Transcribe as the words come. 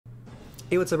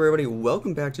Hey, what's up everybody?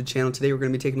 Welcome back to the channel. Today we're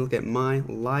going to be taking a look at my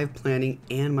live planning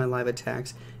and my live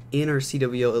attacks in our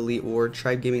CWO Elite War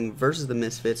Tribe Gaming versus the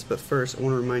Misfits. But first, I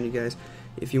want to remind you guys,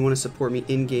 if you want to support me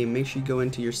in-game, make sure you go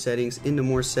into your settings, into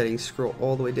more settings, scroll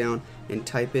all the way down, and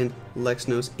type in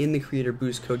Lexnos in the creator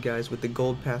boost code, guys, with the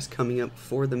gold pass coming up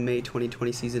for the May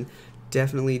 2020 season.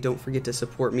 Definitely don't forget to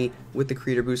support me with the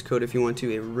creator boost code if you want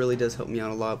to. It really does help me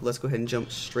out a lot. Let's go ahead and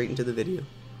jump straight into the video.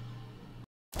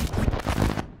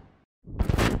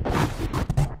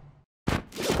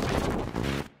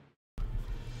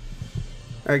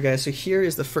 Alright guys, so here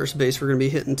is the first base we're going to be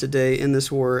hitting today in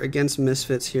this war against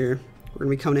Misfits here. We're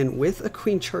going to be coming in with a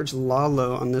Queen Charge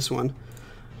Lalo on this one.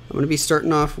 I'm going to be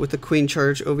starting off with the Queen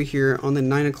Charge over here on the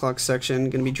 9 o'clock section.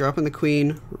 Going to be dropping the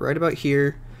Queen right about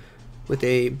here with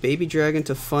a Baby Dragon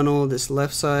to funnel this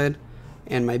left side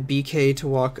and my BK to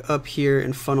walk up here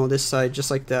and funnel this side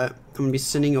just like that. I'm going to be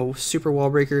sending a Super Wall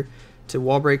Breaker to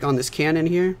wall break on this cannon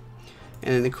here.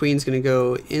 And then the Queen's going to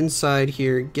go inside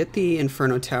here, get the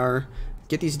Inferno Tower,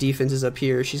 get these defenses up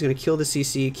here. She's going to kill the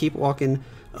CC, keep walking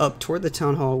up toward the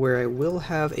Town Hall where I will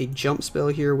have a jump spell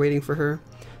here waiting for her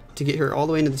to get her all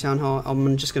the way into the Town Hall.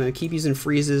 I'm just going to keep using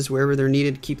freezes wherever they're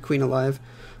needed to keep the Queen alive.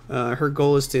 Her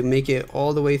goal is to make it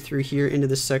all the way through here into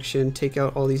this section, take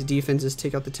out all these defenses,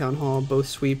 take out the Town Hall, both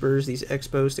sweepers, these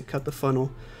expos to cut the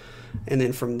funnel. And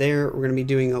then from there, we're going to be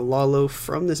doing a Lalo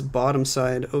from this bottom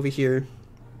side over here.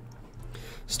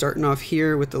 Starting off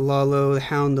here with the Lalo, the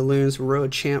Hound, the Loons,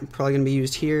 Road Champ, probably going to be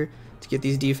used here to get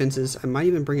these defenses. I might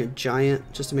even bring a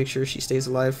Giant just to make sure she stays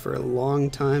alive for a long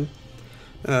time.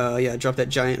 Yeah, drop that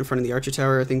Giant in front of the Archer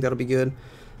Tower. I think that'll be good.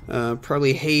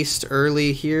 Probably haste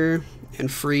early here and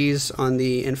freeze on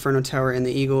the Inferno Tower and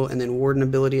the Eagle, and then Warden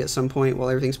ability at some point while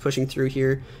everything's pushing through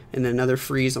here, and then another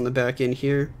freeze on the back end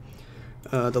here.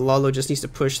 The Lalo just needs to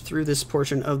push through this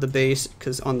portion of the base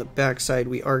because on the back side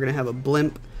we are going to have a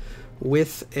blimp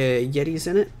with Yetis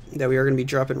in it that we are going to be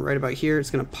dropping right about here. It's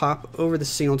going to pop over the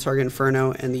single target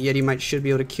Inferno, and the Yeti should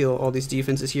be able to kill all these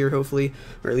defenses here, hopefully,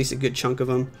 or at least a good chunk of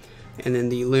them. And then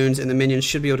the Loons and the Minions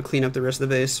should be able to clean up the rest of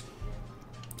the base.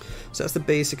 So that's the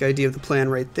basic idea of the plan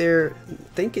right there. I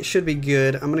think it should be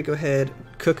good. I'm going to go ahead,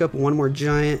 cook up one more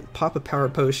Giant, pop a Power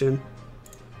Potion,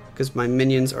 because my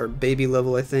Minions are baby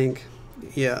level, I think.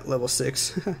 Yeah, level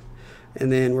 6.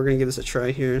 And then we're going to give this a try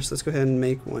here. So let's go ahead and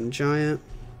make one Giant.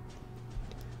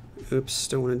 Oops,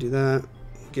 don't want to do that.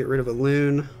 Get rid of a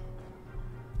Loon.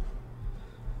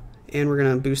 And we're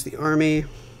going to boost the army.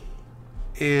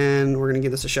 And we're going to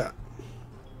give this a shot.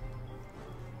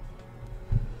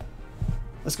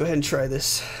 Let's go ahead and try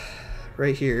this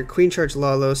right here. Queen Charge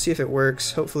Lalo, see if it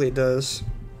works. Hopefully it does.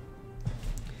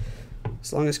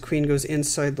 As long as Queen goes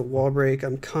inside the wall break,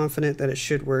 I'm confident that it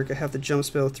should work. I have the jump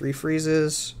spell, 3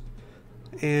 freezes,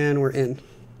 and we're in.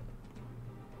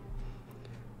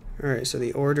 Alright, so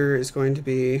the order is going to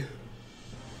be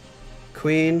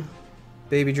Queen,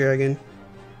 Baby Dragon,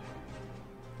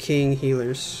 King,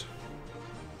 Healers.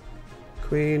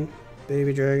 Queen,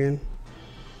 Baby Dragon,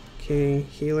 King,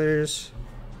 Healers.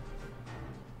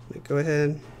 Go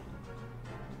ahead,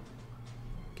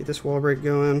 get this wall break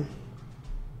going.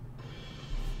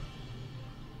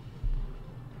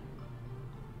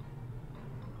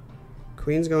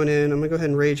 Queen's going in. I'm going to go ahead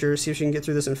and rage her, see if she can get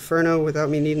through this Inferno without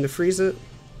me needing to freeze it.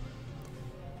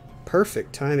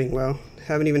 Perfect timing. Wow,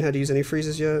 haven't even had to use any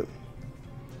freezes yet.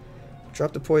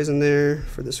 Drop the poison there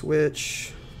for this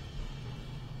witch.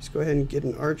 Let's go ahead and get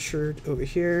an archer over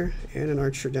here and an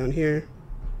archer down here.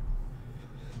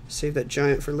 Save that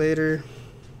Giant for later.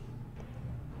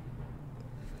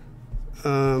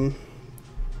 I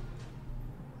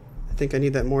think I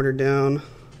need that mortar down.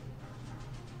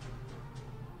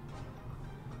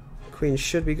 Queen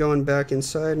should be going back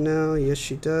inside now. Yes,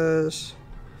 she does.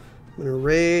 I'm going to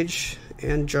rage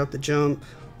and drop the jump.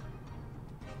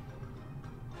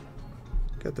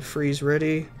 Got the freeze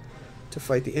ready to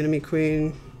fight the enemy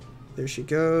Queen. There she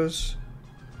goes.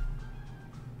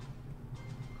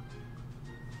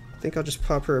 I think I'll just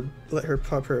pop her, let her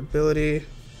pop her ability.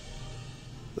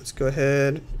 Let's go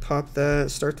ahead, pop that,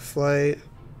 start the flight.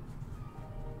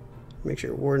 Make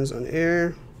sure Warden's on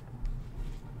air.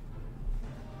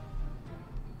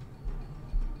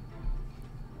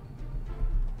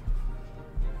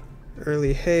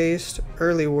 Early haste,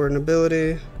 early Warden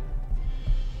ability.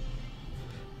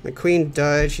 My Queen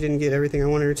died. She didn't get everything I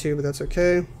wanted her to, but that's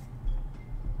okay.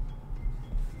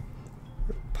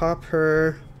 Pop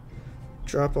her.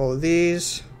 Drop all of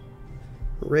these.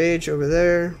 Rage over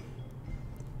there.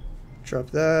 Drop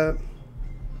that.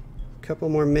 Couple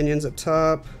more minions up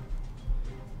top.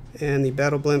 And the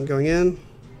battle blimp going in.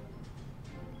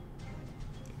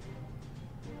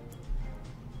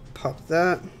 pop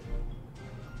that.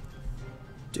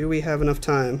 Do we have enough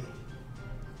time?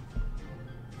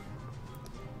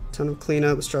 Ton of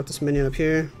cleanup. Let's drop this minion up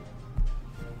here.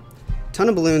 Ton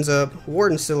of balloons up.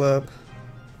 Warden still up.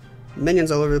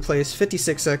 Minions all over the place.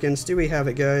 56 seconds. Do we have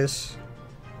it, guys?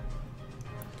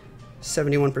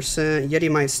 71%.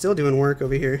 Yeti Mite still doing work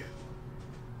over here.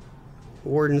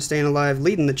 Warden staying alive,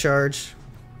 leading the charge.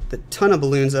 The ton of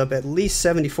balloons up. At least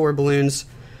 74 balloons.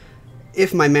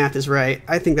 If my math is right.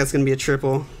 I think that's going to be a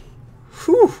triple.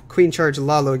 Whew! Queen charge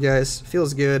Lalo, guys.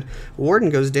 Feels good. Warden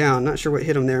goes down. Not sure what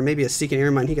hit him there. Maybe a Seeking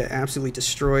Air Mine. He got absolutely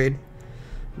destroyed.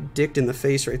 Dicked in the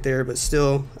face right there. But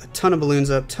still, a ton of balloons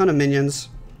up. Ton of minions.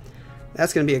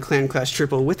 That's going to be a clan clash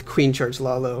triple with Queen charge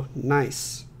Lalo.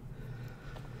 Nice.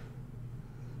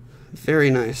 Very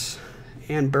nice.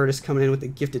 And Bertus coming in with the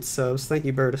gifted subs. Thank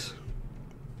you, Bertus.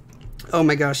 Oh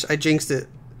my gosh, I jinxed it.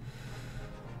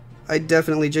 I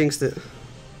definitely jinxed it.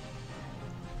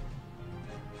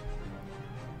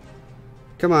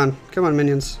 Come on,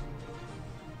 minions.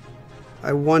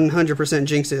 I 100%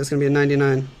 jinxed it. It's going to be a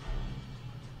 99.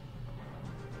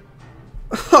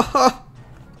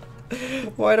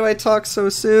 Why do I talk so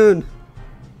soon?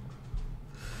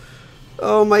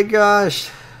 Oh my gosh.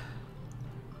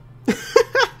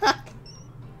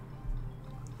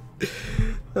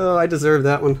 Oh, I deserve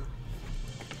that one.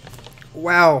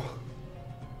 Wow.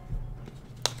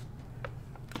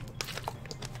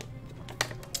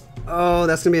 Oh,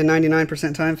 that's going to be a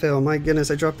 99% time fail. My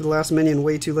goodness, I dropped the last minion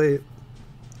way too late.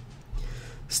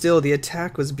 Still, the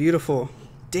attack was beautiful.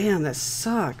 Damn, that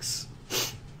sucks.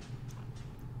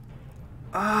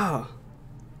 Ah.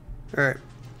 Oh. Alright.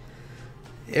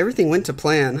 Everything went to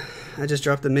plan. I just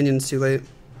dropped the minions too late.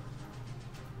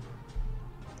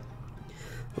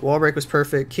 The wall break was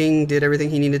perfect. King did everything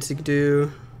he needed to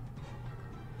do.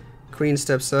 Queen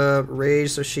steps up.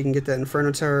 Rage so she can get that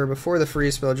Inferno Tower before the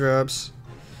freeze spell drops.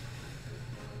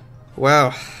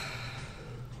 Wow.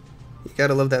 You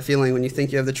gotta love that feeling when you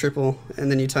think you have the triple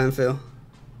and then you time fail.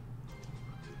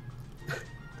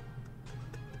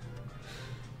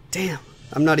 Damn.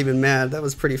 I'm not even mad. That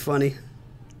was pretty funny.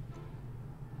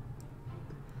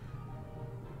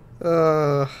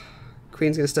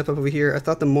 Queen's gonna step up over here. I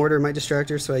thought the mortar might distract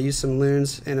her, so I used some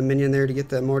loons and a minion there to get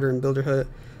that mortar and build her hut.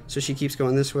 So she keeps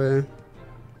going this way.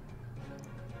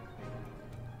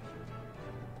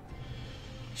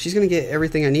 She's gonna get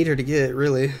everything I need her to get,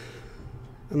 really.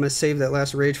 I'm gonna save that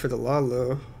last rage for the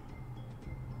Lalo.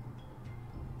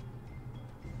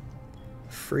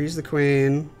 Freeze the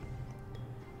queen.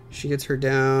 She gets her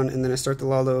down, and then I start the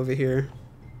Lalo over here.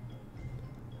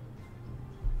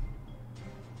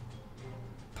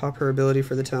 Pop her ability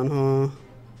for the town hall.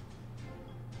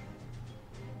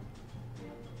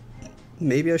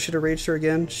 Maybe I should have raged her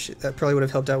again. That probably would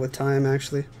have helped out with time,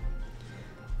 actually.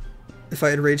 If I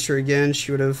had raged her again, she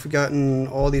would have gotten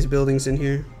all these buildings in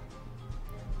here.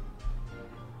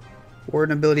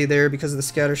 Warden ability there because of the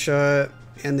scatter shot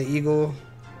and the eagle.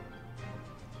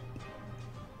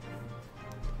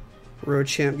 Road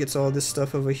champ gets all this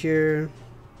stuff over here.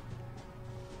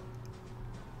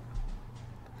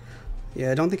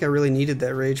 Yeah, I don't think I really needed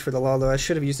that rage for the Lalo. I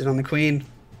should have used it on the queen.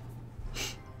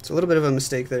 It's a little bit of a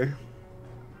mistake there.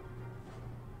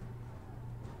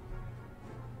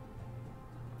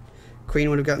 Queen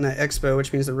would have gotten that expo,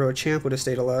 which means the road champ would have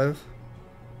stayed alive.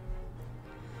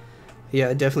 Yeah,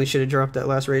 I definitely should have dropped that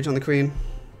last rage on the queen.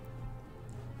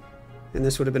 And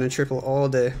this would have been a triple all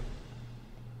day.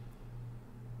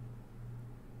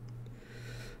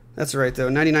 That's right though,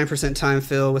 99% time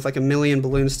fill with like a million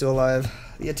balloons still alive.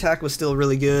 The attack was still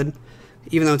really good.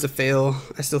 Even though it's a fail,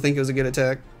 I still think it was a good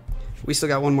attack. We still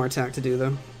got one more attack to do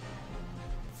though.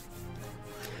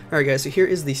 Alright guys, so here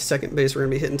is the second base we're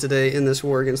going to be hitting today in this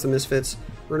war against the Misfits.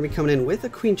 We're going to be coming in with a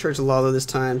Queen Charge Lalo this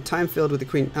time. Time filled with the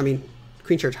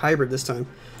Queen Charge Hybrid this time.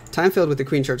 Time filled with the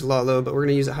Queen Charge Lalo, but we're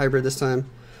going to use a hybrid this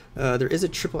time. There is a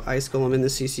triple Ice Golem in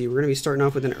this CC. We're going to be starting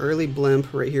off with an early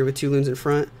Blimp right here with 2 loons in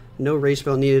front. No rage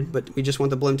spell needed, but we just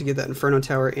want the Blimp to get that Inferno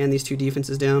Tower and these 2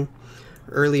 defenses down.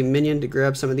 Early minion to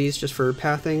grab some of these just for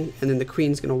pathing, and then the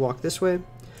Queen's going to walk this way.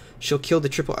 She'll kill the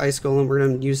triple Ice Golem. We're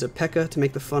going to use a P.E.K.K.A. to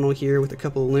make the funnel here with a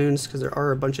couple of loons, because there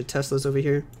are a bunch of Teslas over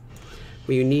here.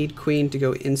 We need Queen to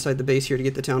go inside the base here to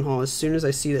get the Town Hall. As soon as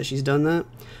I see that she's done that,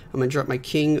 I'm going to drop my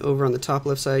King over on the top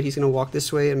left side. He's going to walk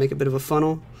this way and make a bit of a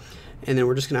funnel, and then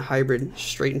we're just going to hybrid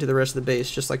straight into the rest of the base,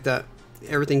 just like that.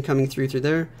 Everything coming through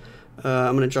there.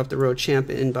 I'm going to drop the road champ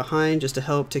in behind just to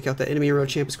help take out the enemy road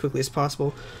champ as quickly as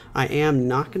possible. I am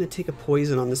not going to take a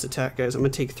poison on this attack, guys. I'm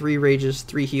going to take 3 rages,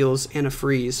 3 heals, and a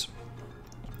freeze.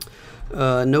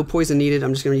 No poison needed.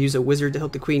 I'm just going to use a wizard to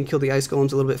help the Queen kill the Ice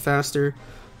Golems a little bit faster.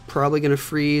 Probably going to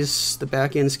freeze the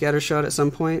back end scatter shot at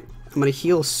some point. I'm going to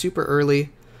heal super early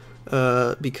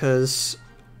because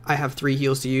I have 3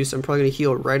 heals to use. So I'm probably going to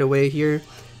heal right away here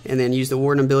and then use the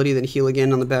Warden ability, then heal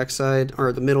again on the backside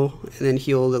or the middle, and then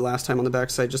heal the last time on the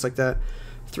backside just like that.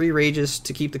 3 rages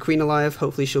to keep the queen alive.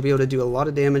 Hopefully she'll be able to do a lot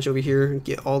of damage over here,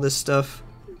 get all this stuff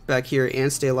back here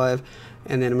and stay alive.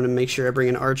 And then I'm going to make sure I bring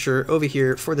an archer over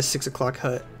here for the 6 o'clock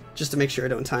hut just to make sure I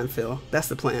don't time fail. That's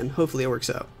the plan. Hopefully it works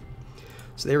out.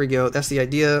 So there we go. That's the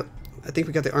idea. I think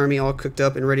we got the army all cooked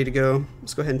up and ready to go.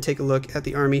 Let's go ahead and take a look at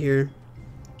the army here.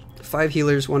 5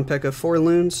 healers, 1 P.E.K.K.A., 4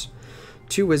 loons,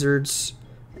 2 wizards,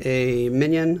 a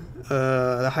minion,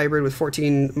 the hybrid with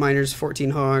 14 miners,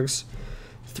 14 hogs,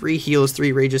 3 heals,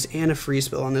 3 rages, and a free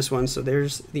spell on this one. So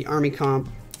there's the army comp.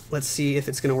 Let's see if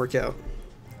it's going to work out.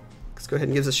 Let's go ahead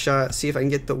and give this a shot, see if I can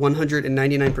get the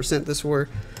 199% this war,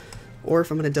 or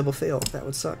if I'm going to double fail. That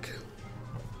would suck.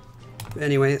 But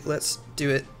anyway, let's do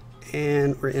it,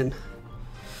 and we're in.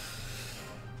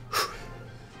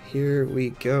 Here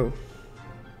we go.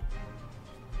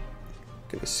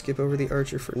 Gonna skip over the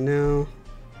archer for now.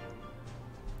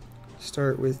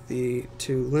 Start with the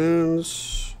 2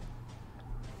 loons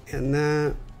and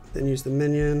that, then use the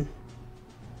minion.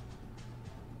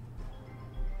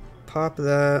 Pop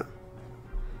that.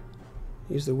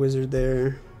 Use the wizard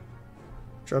there.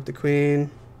 Drop the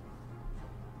queen.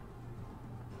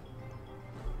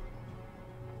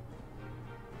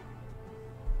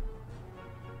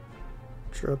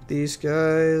 Drop these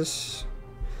guys.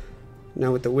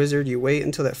 Now with the wizard, you wait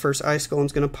until that first ice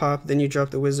golem's gonna pop, then you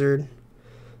drop the wizard.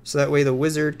 So that way the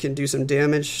wizard can do some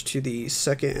damage to the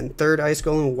 2nd and 3rd ice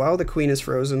golem while the queen is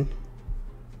frozen.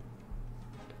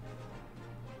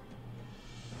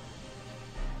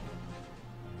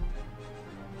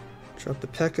 Drop the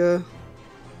P.E.K.K.A.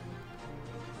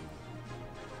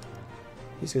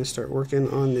 He's gonna start working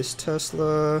on this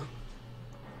Tesla.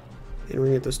 And we're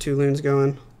gonna get those 2 loons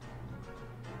going.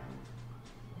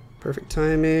 Perfect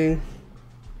timing.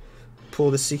 Pull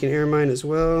the Seeking Air Mine as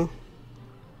well.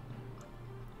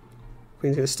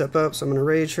 Queen's gonna step up, so I'm gonna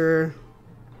rage her.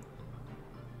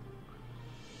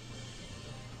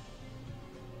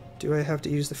 Do I have to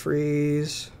use the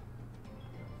freeze?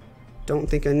 Don't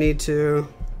think I need to.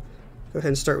 Go ahead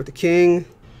and start with the king.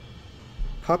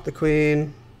 Pop the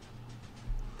queen.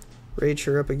 Rage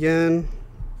her up again.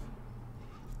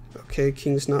 Okay,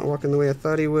 king's not walking the way I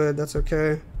thought he would. That's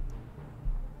okay.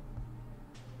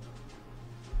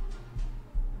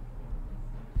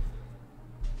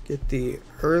 Get the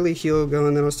early heal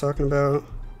going that I was talking about.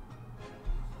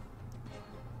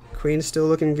 Queen's still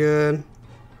looking good.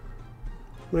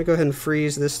 I'm gonna go ahead and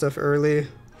freeze this stuff early.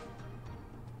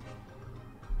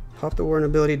 Pop the Warden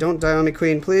ability. Don't die on me,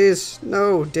 queen, please.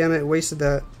 No, damn it, wasted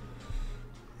that.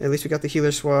 At least we got the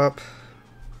healer swap.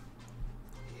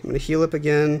 I'm gonna heal up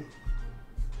again.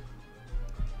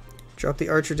 Drop the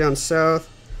archer down south.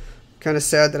 Kind of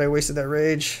sad that I wasted that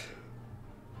rage.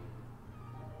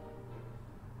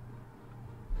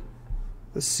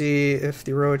 Let's see if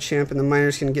the Roa Champ and the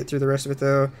miners can get through the rest of it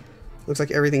though. Looks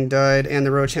like everything died and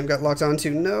the Roa Champ got locked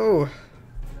onto. No!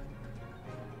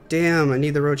 Damn, I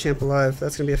need the Roa Champ alive.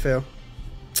 That's gonna be a fail.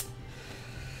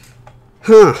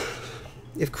 Huh.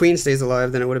 If Queen stays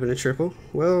alive, then it would have been a triple.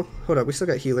 Well, hold up. We still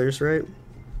got healers, right?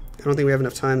 I don't think we have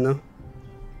enough time though.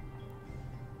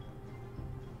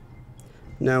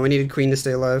 No, we needed Queen to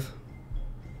stay alive.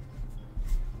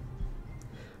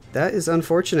 That is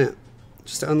unfortunate.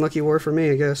 Just an unlucky war for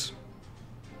me, I guess.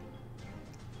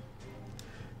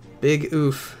 Big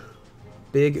oof.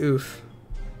 Big oof.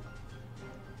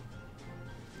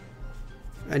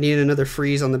 I need another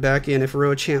freeze on the back end. If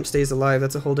Roa Champ stays alive,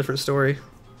 that's a whole different story.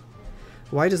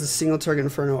 Why does the single target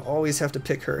Inferno always have to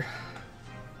pick her?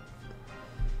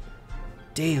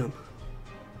 Damn.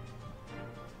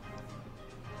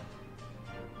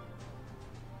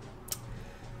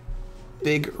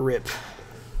 Big rip.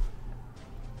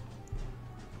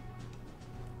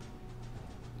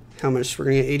 How much? We're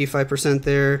gonna get 85%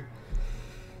 there.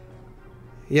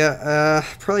 Yeah,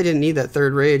 probably didn't need that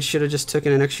 3rd rage. Should have just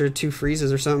taken an extra 2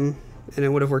 freezes or something, and it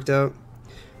would have worked out.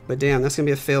 But damn, that's gonna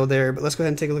be a fail there. But let's go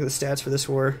ahead and take a look at the stats for this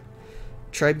war.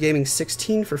 Tribe Gaming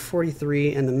 16 for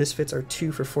 43, and the Misfits are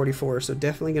 2 for 44. So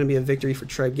definitely gonna be a victory for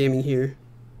Tribe Gaming here.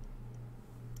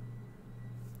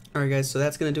 Alright guys, so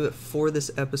that's going to do it for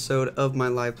this episode of my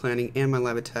live planning and my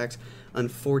live attacks.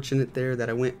 Unfortunate there that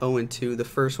I went 0-2. The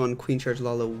first one, Queen Charge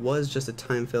Lalo, was just a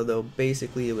time fail though.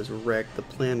 Basically it was wrecked. The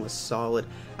plan was solid.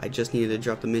 I just needed to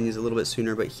drop the minions a little bit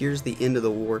sooner, but here's the end of the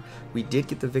war. We did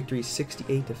get the victory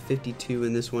 68-52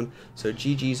 in this one. So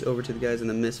GG's over to the guys in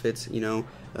the Misfits. You know,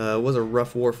 it was a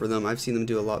rough war for them. I've seen them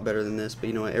do a lot better than this, but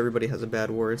you know what, everybody has a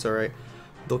bad war. It's alright.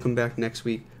 They'll come back next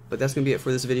week. But that's going to be it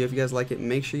for this video. If you guys like it,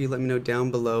 make sure you let me know down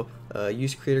below.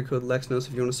 Use creator code Lexnos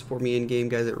if you want to support me in-game,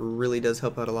 guys. It really does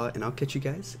help out a lot. And I'll catch you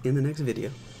guys in the next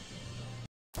video.